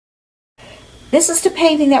This is the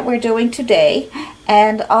painting that we're doing today,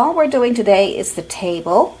 and all we're doing today is the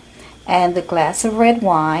table and the glass of red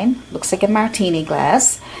wine, looks like a martini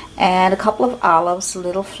glass, and a couple of olives, a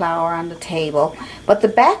little flower on the table. But the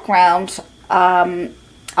background, I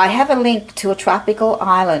have a link to a tropical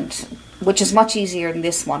island, which is much easier than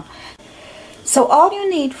this one. So all you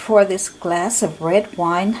need for this glass of red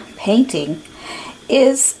wine painting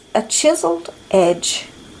is a chiseled edge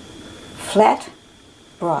flat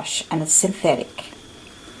brush, and it's synthetic.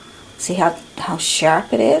 See how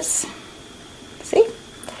sharp it is? See?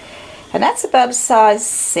 And that's about a size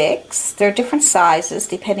 6. There are different sizes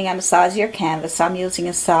depending on the size of your canvas. I'm using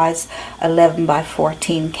a size 11 by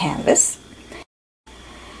 14 canvas.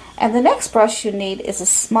 And the next brush you need is a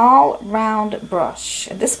small round brush.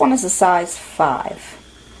 This one is a size 5.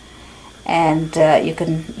 And you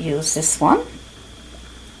can use this one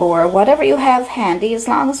or whatever you have handy, as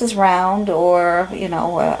long as it's round, or you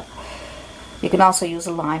know, you can also use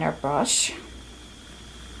a liner brush.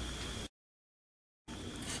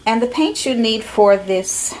 And the paints you need for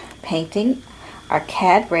this painting are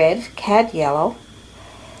cad red, cad yellow,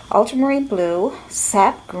 ultramarine blue,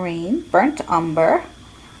 sap green, burnt umber,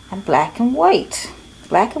 and black and white.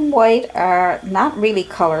 Black and white are not really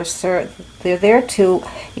colors, they're there to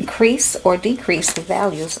increase or decrease the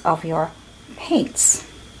values of your paints.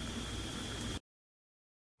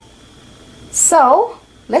 So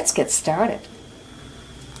let's get started.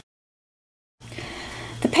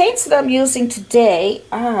 The paints that I'm using today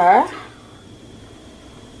are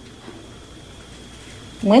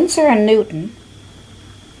Winsor & Newton,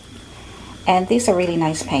 and these are really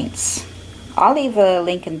nice paints. I'll leave a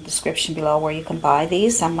link in the description below where you can buy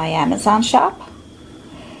these on my Amazon shop.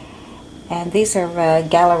 And these are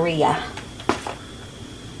Galleria.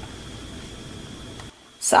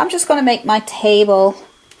 So I'm just going to make my table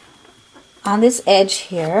on this edge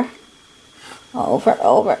here,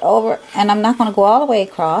 over, and I'm not going to go all the way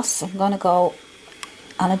across. I'm going to go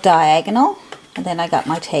on a diagonal, and then I got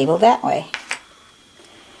my table that way.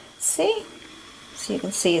 See? So you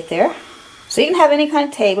can see it there. So you can have any kind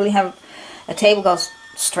of table. You have a table goes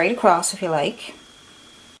straight across if you like.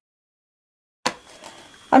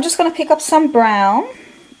 I'm just going to pick up some brown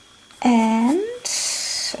and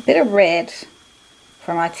a bit of red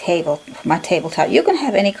for my tabletop. You can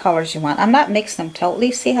have any colors you want. I'm not mixing them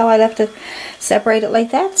totally. See how I left it separated like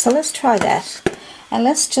that? So let's try that. And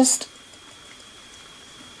let's just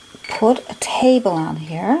put a table on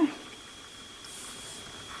here.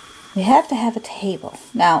 We have to have a table.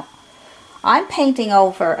 Now, I'm painting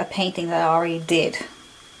over a painting that I already did.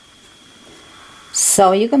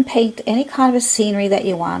 So you can paint any kind of a scenery that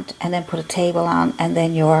you want and then put a table on, and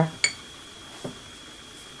then your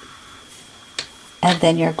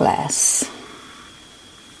glass.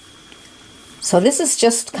 So this is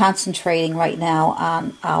just concentrating right now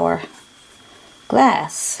on our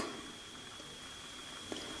glass,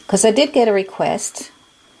 because I did get a request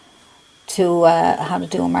to how to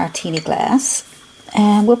do a martini glass,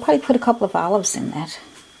 and we'll probably put a couple of olives in that.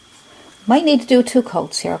 Might need to do 2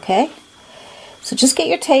 coats here, okay? So just get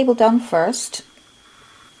your table done first,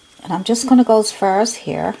 and I'm just going to go as far as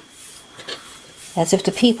here, as if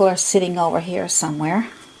the people are sitting over here somewhere.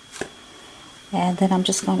 And then I'm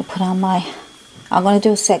just going to put on I'm going to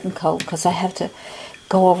do a second coat because I have to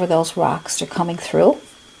go over those rocks. They're coming through.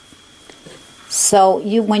 So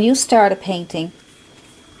when you start a painting,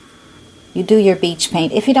 you do your beach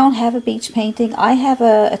paint. If you don't have a beach painting, I have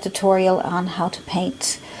a tutorial on how to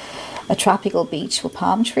paint a tropical beach with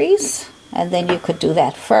palm trees. And then you could do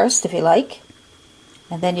that first if you like.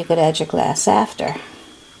 And then you could add your glass after.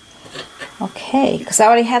 Okay, because I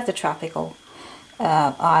already have the tropical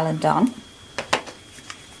island done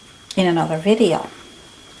in another video.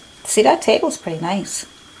 See, that table's pretty nice.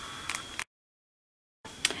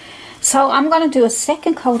 So I'm going to do a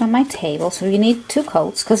second coat on my table. So you need 2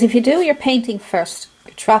 coats, because if you do your painting first,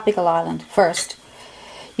 your tropical island first,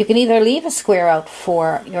 you can either leave a square out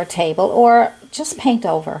for your table or just paint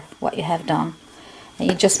over what you have done. And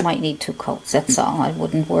you just might need 2 coats, that's all. I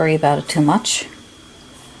wouldn't worry about it too much.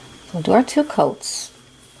 We'll do our 2 coats.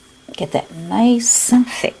 Get that nice and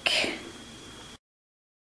thick.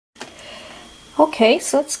 Okay,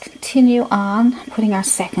 so let's continue on putting our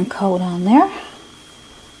second coat on there.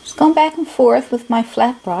 Just going back and forth with my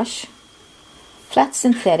flat brush. Flat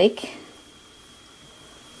synthetic.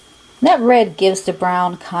 And that red gives the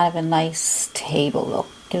brown kind of a nice table look.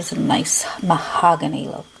 Gives it a nice mahogany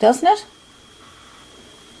look, doesn't it?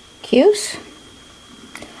 Cute.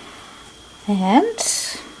 And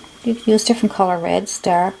you can use different color reds,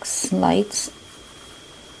 darks, lights,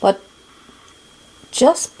 but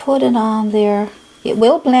just put it on there It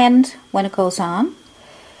will blend when it goes on,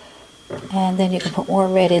 and then you can put more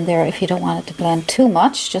red in there if you don't want it to blend too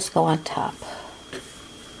much. Just go on top.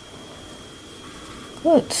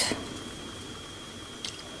 Good.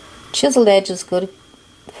 Chiseled edge is good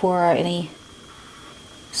for any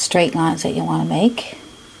straight lines that you want to make.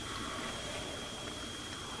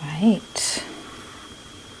 Right.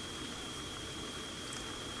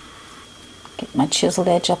 Get my chiseled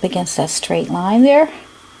edge up against that straight line there.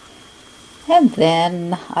 And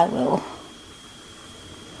then I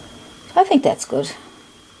think that's good.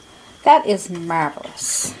 That is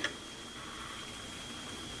marvelous.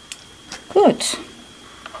 Good.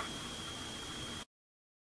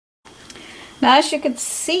 Now, as you can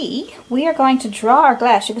see, we are going to draw our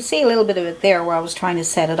glass. You can see a little bit of it there where I was trying to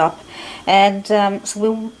set it up. And so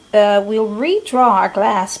we'll redraw our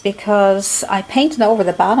glass because I painted over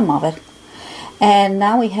the bottom of it. And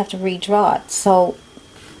now we have to redraw it. So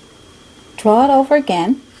draw it over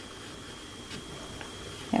again.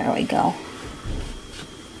 There we go.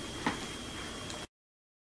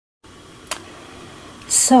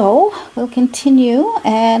 So we'll continue,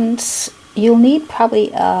 and you'll need probably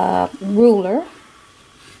a ruler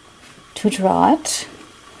to draw it.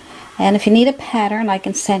 And if you need a pattern, I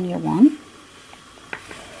can send you one.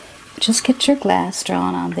 Just get your glass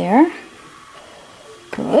drawn on there.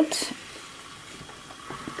 Good.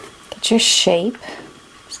 Get your shape.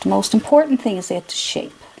 It's the most important thing is to get the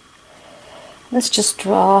shape. Let's just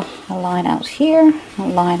draw a line out here, a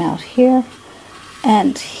line out here,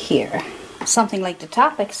 and here. Something like the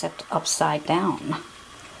top except upside down.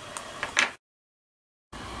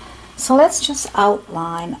 So let's just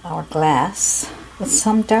outline our glass with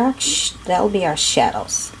some dark, that'll be our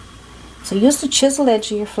shadows. So use the chisel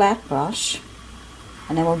edge of your flat brush,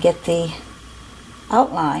 and then we'll get the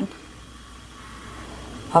outline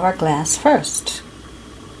of our glass first.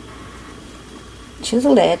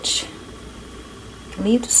 Chisel edge,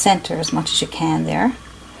 leave the center as much as you can there,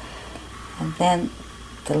 and then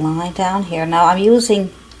the line down here. Now I'm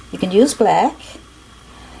using, you can use black,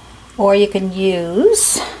 or you can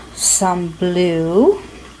use some blue,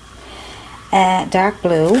 dark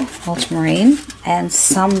blue, ultramarine, and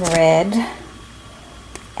some red,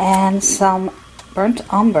 and some burnt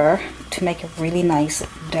umber to make a really nice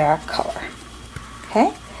dark color.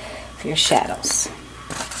 Okay, for your shadows.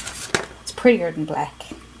 It's prettier than black.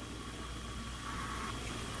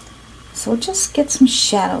 So we'll just get some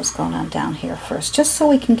shadows going on down here first, just so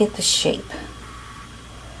we can get the shape.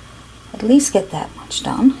 At least get that much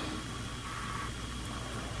done.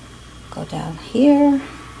 Go down here.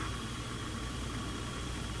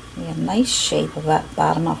 We have a nice shape of that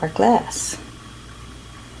bottom of our glass.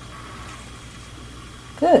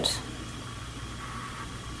 Good.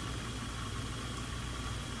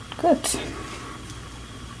 Good.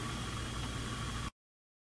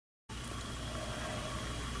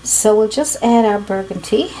 So we'll just add our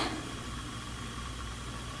burgundy,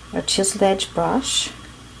 our chiseled edge brush.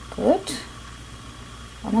 Good.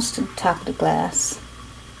 Almost to the top of the glass.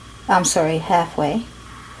 I'm sorry, halfway.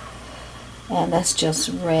 And that's just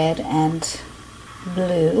red and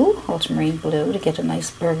blue, ultramarine blue, to get a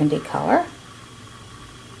nice burgundy color.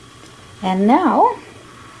 And now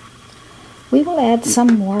we will add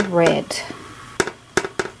some more red.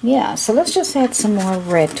 Yeah, so let's just add some more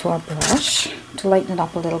red to our brush to lighten it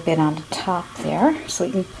up a little bit on the top there, so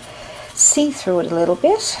you can see through it a little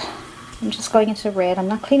bit. I'm just going into red. I'm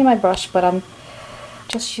not cleaning my brush, but I'm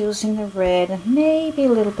just using the red and maybe a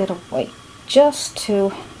little bit of white just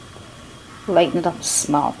to lighten it up a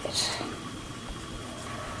small bit.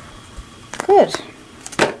 Good.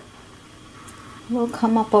 We'll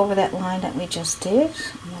come up over that line that we just did,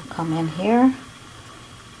 and we'll come in here, and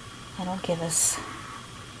it'll give us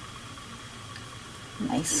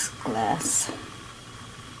nice glass.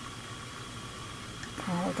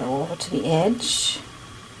 Now we'll go over to the edge.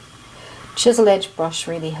 Chisel edge brush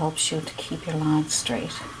really helps you to keep your lines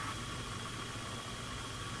straight.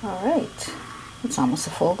 Alright, it's almost a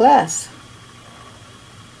full glass.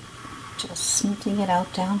 Just smoothing it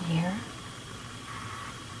out down here.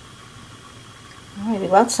 Alright, we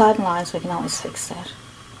go outside lines, we can always fix that.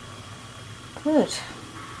 Good.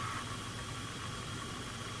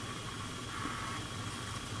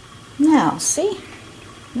 Now, see?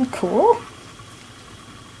 They're cool.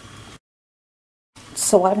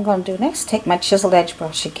 So what I'm going to do next, take my chiseled edge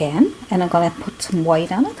brush again, and I'm going to put some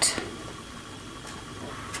white on it.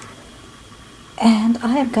 And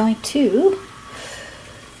I am going to,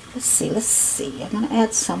 let's see, I'm going to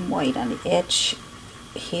add some white on the edge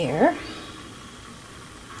here,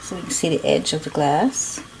 so we can see the edge of the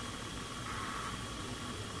glass.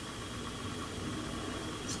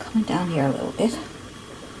 coming down here a little bit,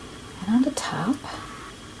 and on the top.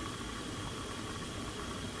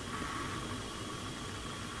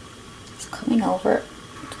 It's coming over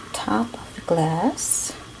the top of the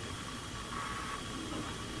glass.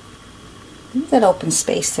 Leave that open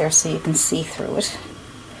space there so you can see through it.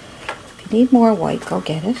 If you need more white, go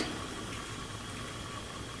get it.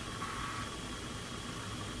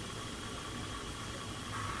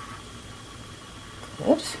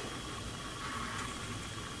 Good.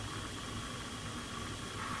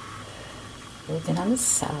 A little bit on the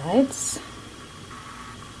sides.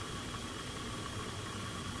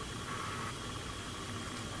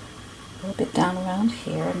 A little bit down around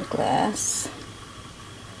here in the glass.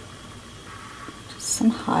 Just some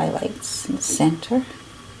highlights in the center.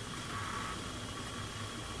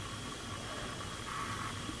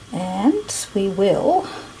 And we will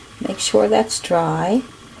make sure that's dry.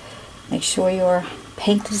 Make sure your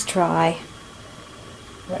paint is dry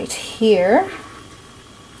right here.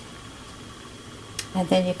 And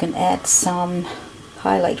then you can add some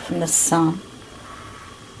highlight from the sun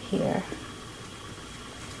here.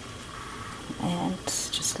 And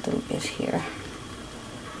just a little bit here.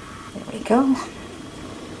 There we go.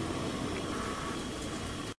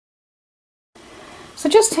 So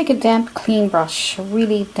just take a damp, clean brush, a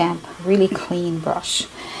really damp, really clean brush.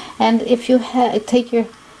 And if you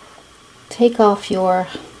take off your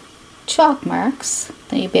chalk marks,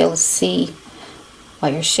 then you'll be able to see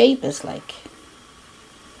what your shape is like.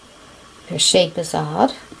 If your shape is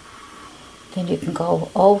odd, then you can go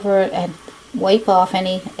over it and wipe off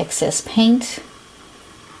any excess paint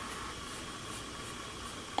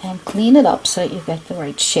and clean it up so that you get the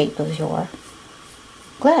right shape of your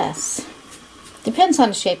glass. Depends on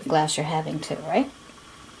the shape of glass you're having too, right?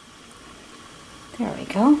 There we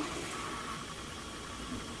go.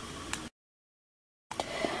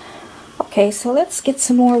 Okay, so let's get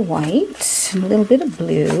some more white and a little bit of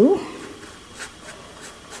blue,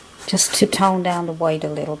 just to tone down the white a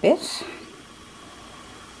little bit.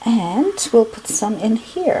 And we'll put some in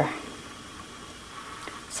here.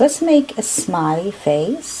 So let's make a smiley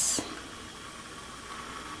face,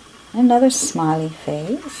 another smiley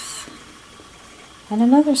face, and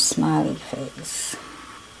another smiley face,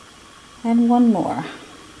 and one more.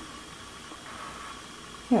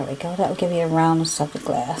 There we go, that will give you a roundness of the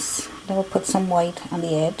glass. Then we'll put some white on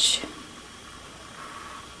the edge.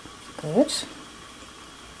 Good.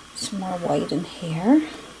 Some more white in here.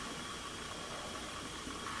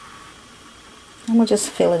 And we'll just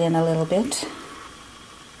fill it in a little bit.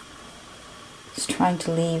 Just trying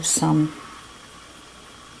to leave some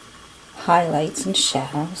highlights and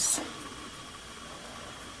shadows.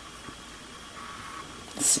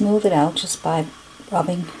 Smooth it out just by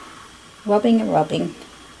rubbing and rubbing.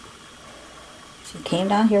 So you came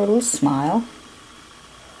down here with a little smile.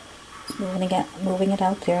 Just moving it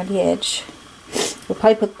out there on the edge. We'll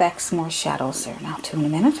probably put back some more shadows there now too in a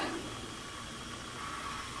minute.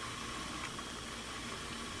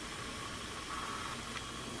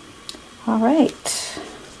 Alright.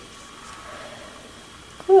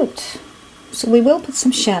 Good. So we will put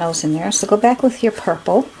some shadows in there. So go back with your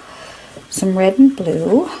purple. Some red and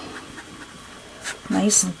blue.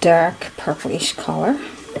 Nice dark purplish color.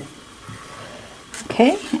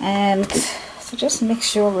 Okay, and so just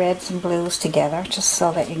mix your reds and blues together just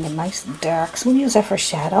so that you get nice and dark. So we'll use that for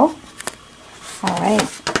shadow. Alright.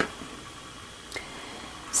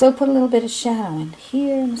 So put a little bit of shadow in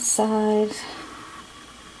here on the side.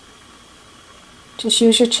 Just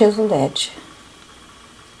use your chiseled edge.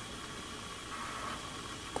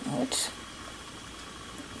 Good.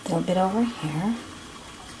 A little bit over here.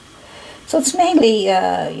 So it's mainly,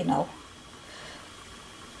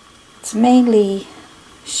 it's mainly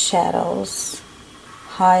shadows,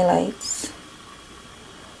 highlights.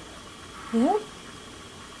 Yep.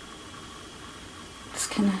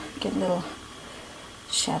 Just kind of get a little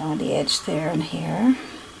shadow on the edge there and here.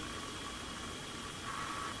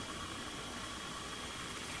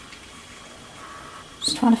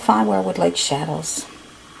 Just trying to find where I would like shadows.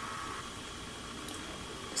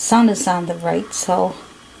 The sun is on the right, so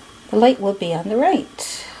the light will be on the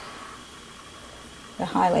right. The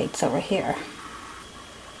highlights over here.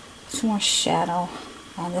 Some more shadow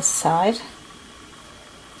on this side.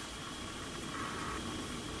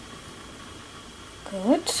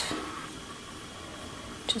 Good.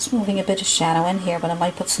 Just moving a bit of shadow in here, but I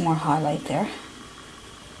might put some more highlight there.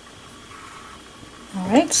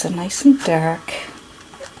 Alright, so nice and dark.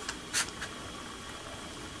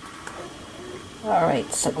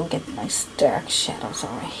 Alright, so we'll get nice dark shadows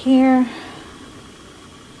over here.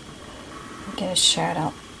 Get a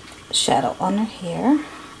shadow under here.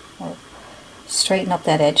 We'll straighten up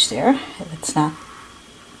that edge there if it's not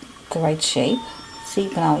the right shape. See, you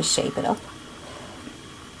can always shape it up.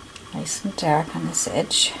 Nice and dark on this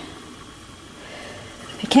edge.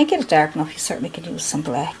 If you can't get it dark enough, you certainly could use some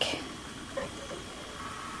black.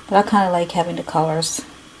 But I kind of like having the colors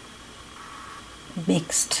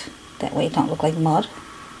mixed. That way it don't look like mud.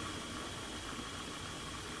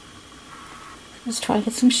 Just try to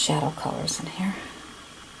get some shadow colors in here.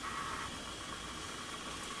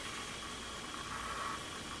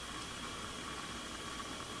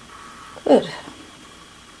 Good.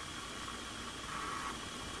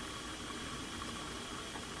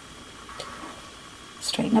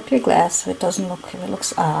 Straighten up your glass so it doesn't look, if it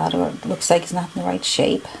looks odd or it looks like it's not in the right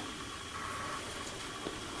shape.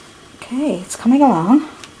 Okay, it's coming along.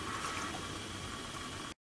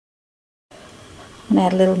 I'm going to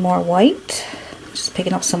add a little more white. Just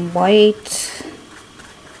picking up some white.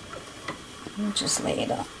 And just lay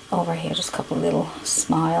it over here, just a couple little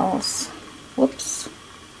smiles. Whoops.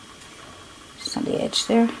 Just on the edge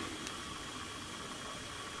there.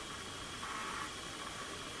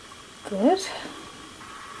 Good.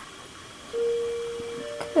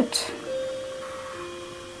 Good.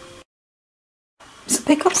 So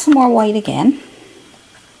pick up some more white again.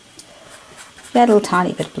 Add a little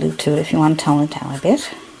tiny bit of blue to it if you want to tone it down a bit.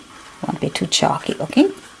 You want to be too chalky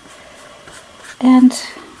looking. And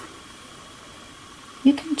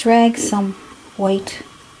you can drag some white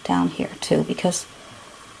down here too, because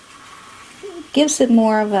it gives it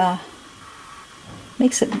more of a,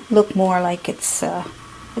 makes it look more like it's a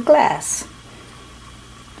glass.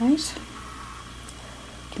 Right?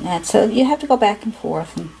 You can add, so you have to go back and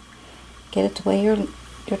forth and get it the way you're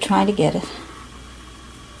trying to get it.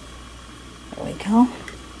 There we go.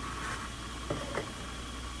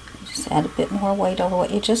 Just add a bit more white over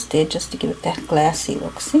what you just did, just to give it that glassy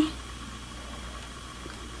look. See?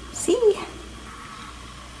 See?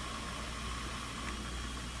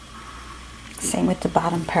 Same with the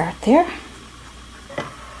bottom part there.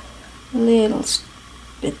 Little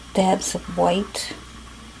bit dabs of white,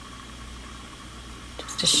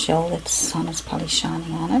 just to show that the sun is probably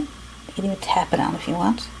shining on it. You can even tap it on if you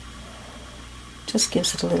want. Just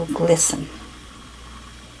gives it a little glisten.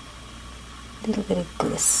 A little bit of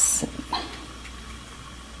glisten.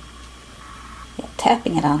 Yeah,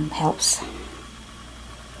 tapping it on helps.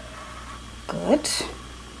 Good.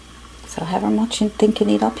 So however much you think you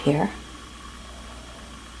need up here,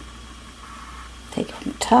 take it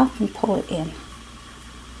from the top and pull it in.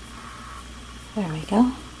 There we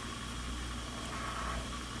go.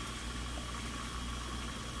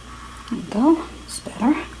 There we go. It's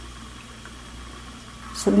better.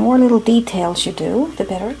 So the more little details you do, the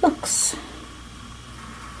better it looks.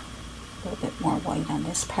 A little bit more white on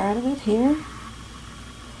this part of it here.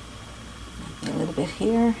 Maybe a little bit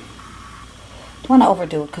here. Don't want to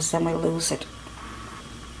overdo it because then we lose it.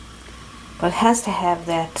 But it has to have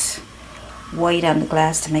that white on the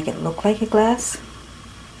glass to make it look like a glass.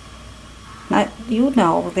 Now, you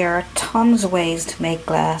know there are tons of ways to make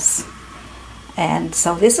glass. And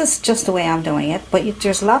so this is just the way I'm doing it, but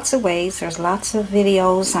there's lots of ways. There's lots of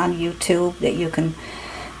videos on YouTube that you can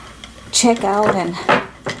check out and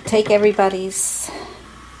take everybody's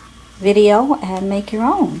video and make your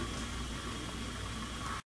own.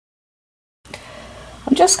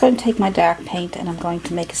 I'm just going to take my dark paint and I'm going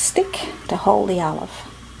to make a stick to hold the olive.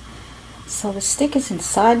 So the stick is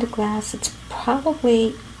inside the glass. It's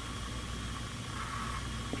probably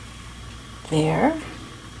there.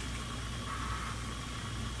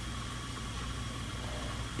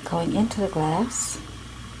 Going into the glass.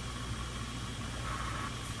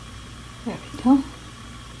 There we go.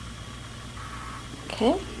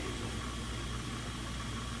 Okay.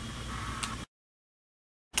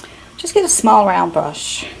 Just get a small round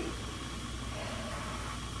brush,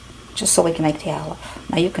 just so we can make the olive.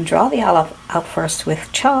 Now you can draw the olive out first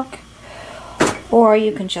with chalk, or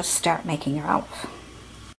you can just start making your olive.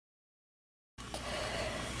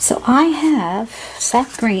 So I have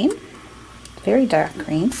sap green, very dark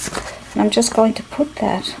green, and I'm just going to put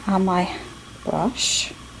that on my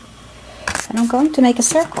brush, and I'm going to make a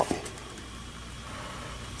circle.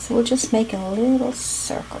 So we'll just make a little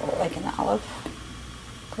circle like an olive.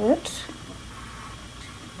 Good.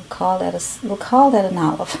 We'll call that an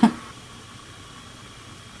olive.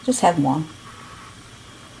 Just have one.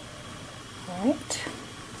 All right.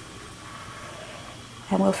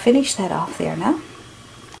 And we'll finish that off there now.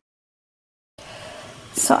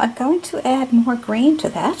 So I'm going to add more green to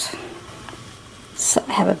that. So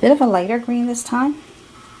I have a bit of a lighter green this time.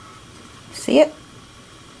 See it?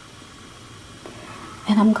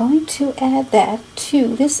 And I'm going to add that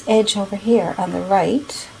to this edge over here on the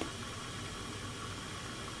right.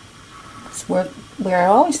 where I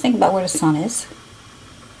always think about where the sun is.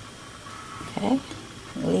 Okay,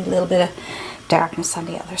 leave a little bit of darkness on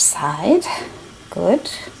the other side.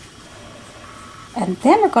 Good. And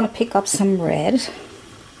then we're going to pick up some red,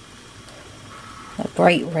 a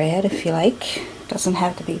bright red if you like. Doesn't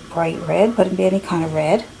have to be bright red, but it can be any kind of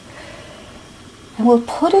red. And we'll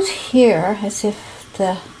put it here as if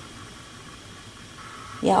the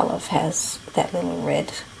olive has that little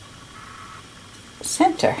red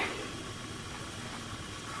center.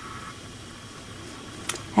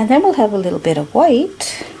 And then we'll have a little bit of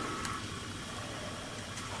white,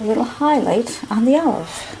 a little highlight on the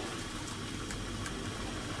olive.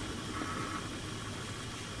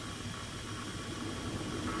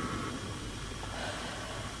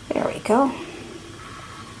 There we go.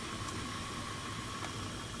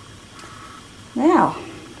 Now,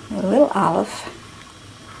 a little olive.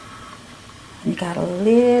 And you got a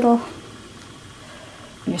little,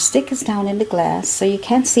 your stick is down in the glass, so you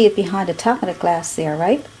can't see it behind the top of the glass there,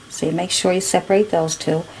 right? So you make sure you separate those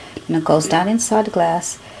two. And it goes down inside the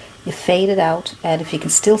glass. You fade it out, and if you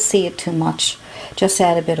can still see it too much, just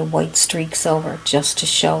add a bit of white streaks over it, just to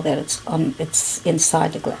show that it's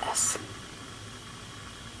inside the glass.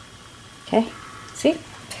 Okay, see?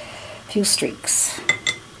 A few streaks.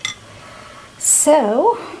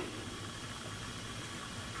 So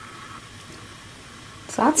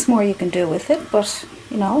lots more you can do with it, but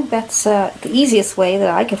you know, that's the easiest way that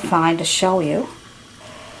I could find to show you.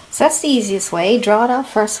 So that's the easiest way. Draw it out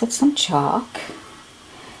first with some chalk,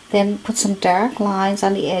 then put some dark lines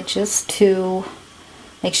on the edges to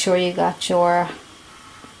make sure you got your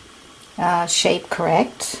shape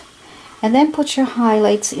correct, and then put your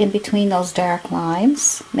highlights in between those dark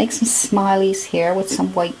lines. Make some smileys here with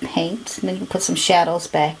some white paint, and then you can put some shadows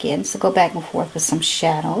back in, so go back and forth with some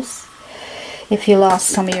shadows. If you lost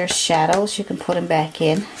some of your shadows, you can put them back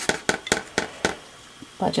in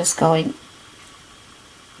by just going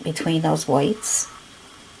between those whites.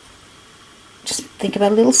 Just think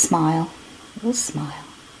about a little smile. A little smile.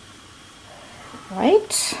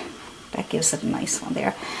 Right? That gives it a nice one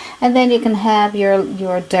there. And then you can have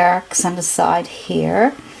your darks on the side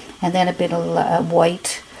here, and then a bit of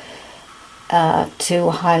white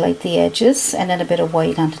to highlight the edges, and then a bit of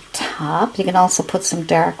white on the top. You can also put some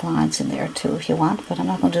dark lines in there too if you want, but I'm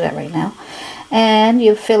not going to do that right now. And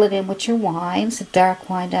you fill it in with your wines, a dark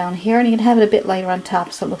wine down here, and you can have it a bit lighter on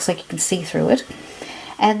top so it looks like you can see through it.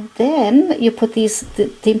 And then you put these,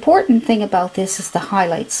 the important thing about this is the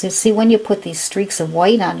highlights. You see, when you put these streaks of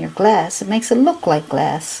white on your glass, it makes it look like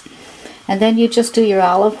glass. And then you just do your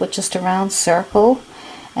olive with just a round circle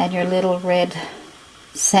and your little red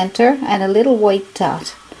center and a little white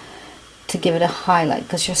dot to give it a highlight,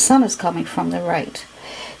 because your sun is coming from the right.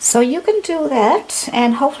 So you can do that,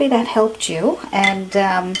 and hopefully that helped you. And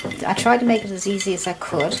I tried to make it as easy as I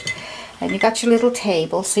could. And you got your little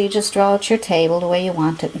table, so you just draw out your table the way you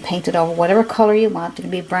want it and paint it over whatever color you want. It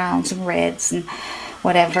can be browns and reds and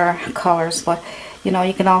whatever colors, but you know,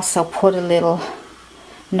 you can also put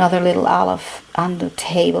another little olive on the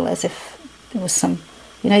table as if there was some,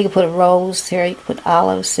 you know, you can put a rose there, you can put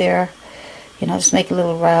olives there, you know, just make a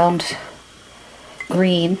little round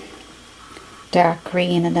green, dark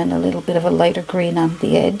green, and then a little bit of a lighter green on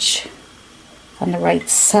the edge on the right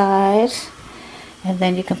side. And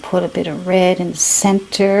then you can put a bit of red in the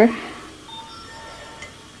center,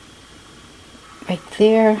 right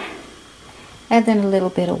there, and then a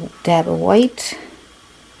little bit of dab of white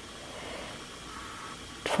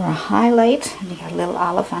for a highlight, and you got a little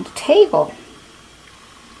olive on the table.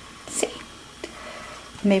 See,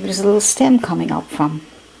 maybe there's a little stem coming up from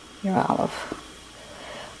your olive.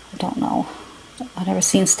 I don't know. I've never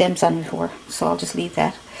seen stems on before, so I'll just leave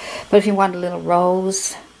that. But if you want a little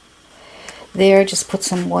rose there, just put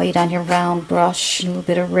some white on your round brush, a little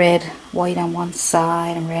bit of red, white on one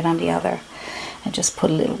side and red on the other, and just put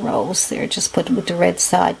a little rose there. Just put it with the red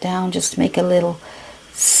side down, just make a little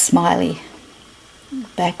smiley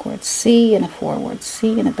backward C and a forward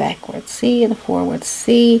C and a backward C and a forward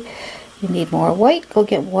C. You need more white, go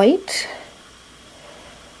get white.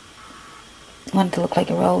 I want it to look like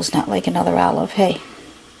a rose, not like another olive. Hey,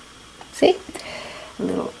 see?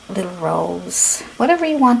 Little rose, whatever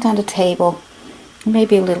you want on the table.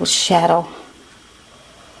 Maybe a little shadow,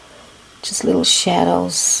 just little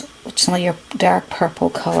shadows with some of your dark purple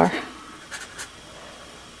color.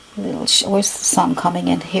 Where's the sun coming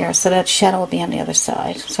in here, so that shadow will be on the other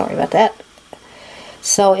side. Sorry about that.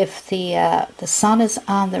 So if the sun is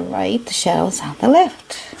on the right, the shadow is on the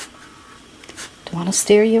left. Don't want to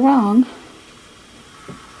steer you wrong.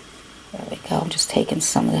 There we go. I'm just taking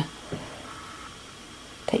some of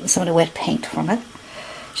the wet paint from it.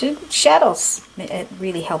 Shadows, it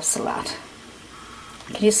really helps a lot.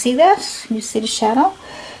 Can you see that? Can you see the shadow?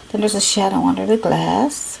 Then there's a shadow under the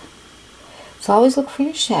glass. So always look for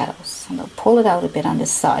your shadows. I'm going to pull it out a bit on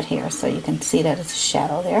this side here so you can see that it's a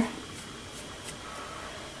shadow there.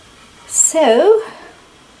 So,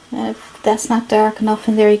 if that's not dark enough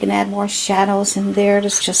in there, you can add more shadows in there.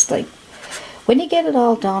 It's just like, when you get it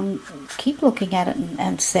all done, keep looking at it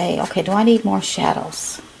and say, okay, do I need more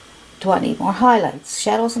shadows? Do I need more highlights?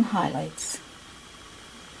 Shadows and highlights.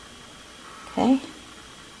 Okay.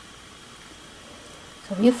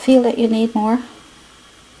 So if you feel that you need more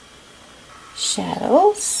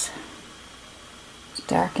shadows,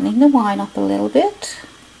 darkening the wine up a little bit.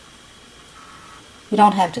 You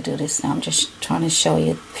don't have to do this now, I'm just trying to show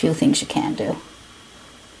you a few things you can do.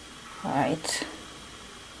 Alright.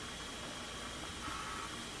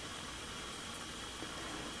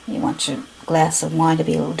 You want your glass of wine to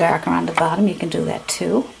be a little darker on the bottom, you can do that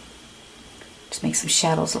too. Just make some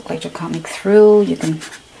shadows look like they're coming through. You can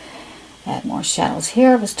add more shadows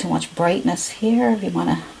here if there's too much brightness here. If you want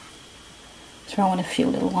to throw in a few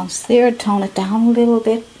little ones there, tone it down a little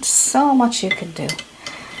bit. So much you can do.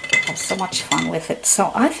 Have so much fun with it.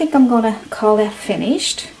 So I think I'm going to call that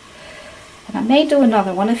finished. And I may do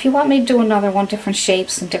another one. If you want me to do another one, different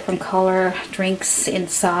shapes and different color drinks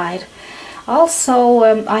inside. Also,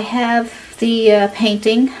 I have the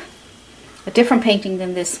painting, a different painting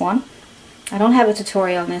than this one. I don't have a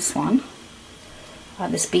tutorial on this one,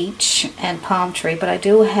 on this beach and palm tree, but I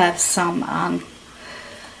do have some on.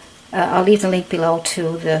 I'll leave the link below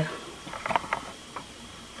to the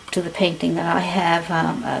painting that I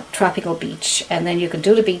have, tropical beach, and then you can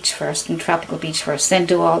do the beach first and tropical beach first, then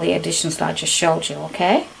do all the additions that I just showed you.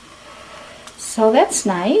 Okay, so that's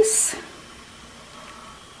nice.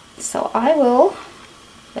 So I will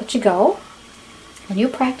let you go and you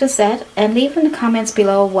practice that, and leave in the comments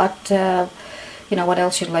below what you know, what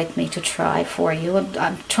else you'd like me to try for you. And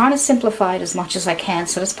I'm trying to simplify it as much as I can,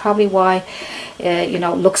 so that's probably why you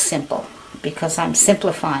know, it looks simple, because I'm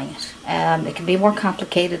simplifying it. It can be more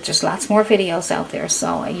complicated. There's lots more videos out there,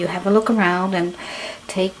 so you have a look around and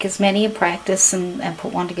take as many in practice and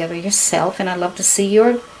put one together yourself. And I'd love to see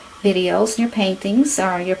your videos and your paintings,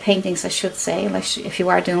 or your paintings I should say, unless if you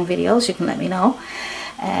are doing videos, you can let me know.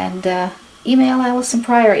 And email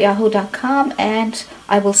allisonprior@yahoo.com, and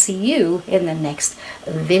I will see you in the next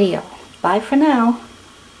video. Bye for now.